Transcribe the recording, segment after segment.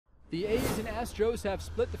The A's and Astros have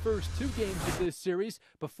split the first 2 games of this series.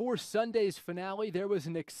 Before Sunday's finale, there was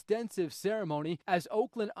an extensive ceremony as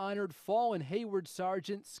Oakland honored fallen Hayward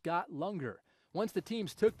Sergeant Scott Lunger. Once the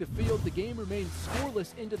teams took the field, the game remained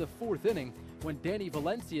scoreless into the 4th inning when Danny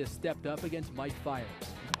Valencia stepped up against Mike Fiers.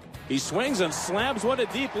 He swings and slams one to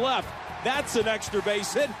deep left. That's an extra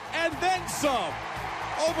base hit, and then some.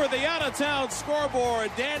 Over the out-of-town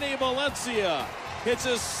scoreboard, Danny Valencia hits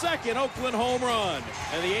his 2nd Oakland home run,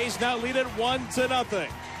 and the A's now lead it 1-0.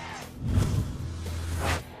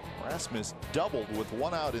 Rasmus doubled with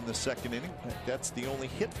 1 out in the 2nd inning. That's the only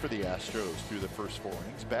hit for the Astros through the first 4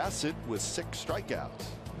 innings. Bassett with 6 strikeouts.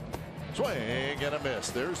 Swing and a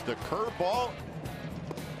miss. There's the curveball.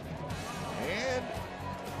 And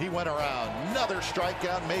he went around. Another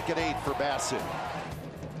strikeout, make it 8 for Bassett.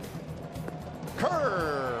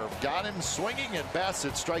 Curve got him swinging, and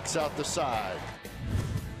Bassett strikes out the side.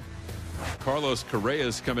 Carlos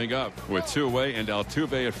Correa's coming up with 2 away and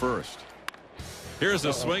Altuve at first. Here's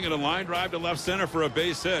a swing and a line drive to left center for a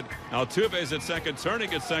base hit. Altuve's at second,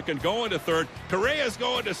 turning at second, going to third. Correa's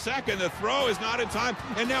going to second. The throw is not in time,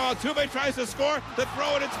 and now Altuve tries to score. The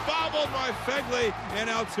throw, and it's bobbled by Phegley, and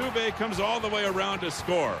Altuve comes all the way around to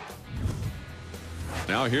score.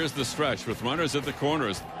 Now here's the stretch with runners at the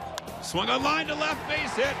corners. Swung a line to left,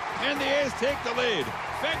 base hit, and the A's take the lead.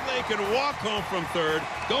 Phegley can walk home from third.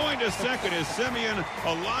 Going to second is Simeon.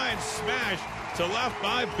 A line smash to left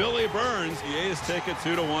by Billy Burns. The A's take a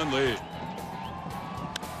 2-1 lead.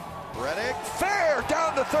 Reddick, fair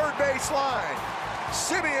down the third base line.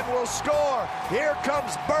 Simeon will score. Here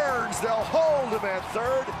comes Burns. They'll hold him at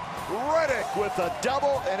third. Reddick with a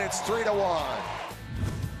double, and it's 3-1.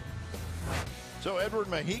 So Edward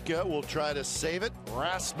Mujica will try to save it.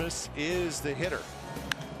 Rasmus is the hitter.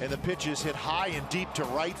 And the pitch is hit high and deep to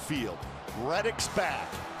right field. Reddick's back.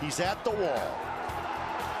 He's at the wall.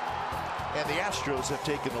 And the Astros have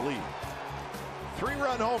taken the lead.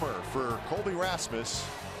 3-run homer for Colby Rasmus.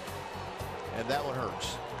 And that one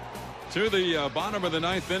hurts. To the bottom of the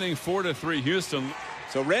 9th inning, 4-3 Houston.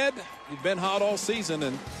 So, Red, you've been hot all season,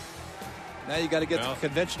 and now you got to get the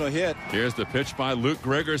conventional hit. Here's the pitch by Luke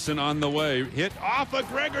Gregerson on the way. Hit off of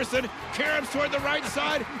Gregerson. Caroms toward the right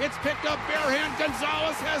side. It's picked up barehand.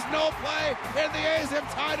 Gonzalez has no play, and the A's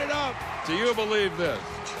have tied it up. Do you believe this?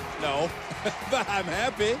 No, but I'm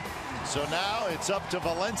happy. So now it's up to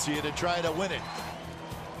Valencia to try to win it.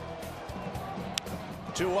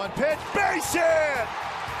 2-1 pitch, base hit!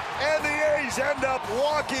 And the A's end up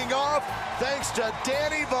walking off thanks to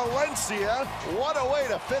Danny Valencia. What a way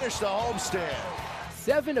to finish the homestand.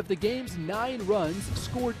 7 of the game's 9 runs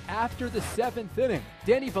scored after the 7th inning.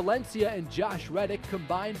 Danny Valencia and Josh Reddick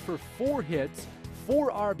combined for 4 hits,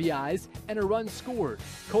 4 RBIs, and a run scored.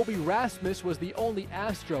 Colby Rasmus was the only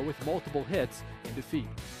Astro with multiple hits in defeat.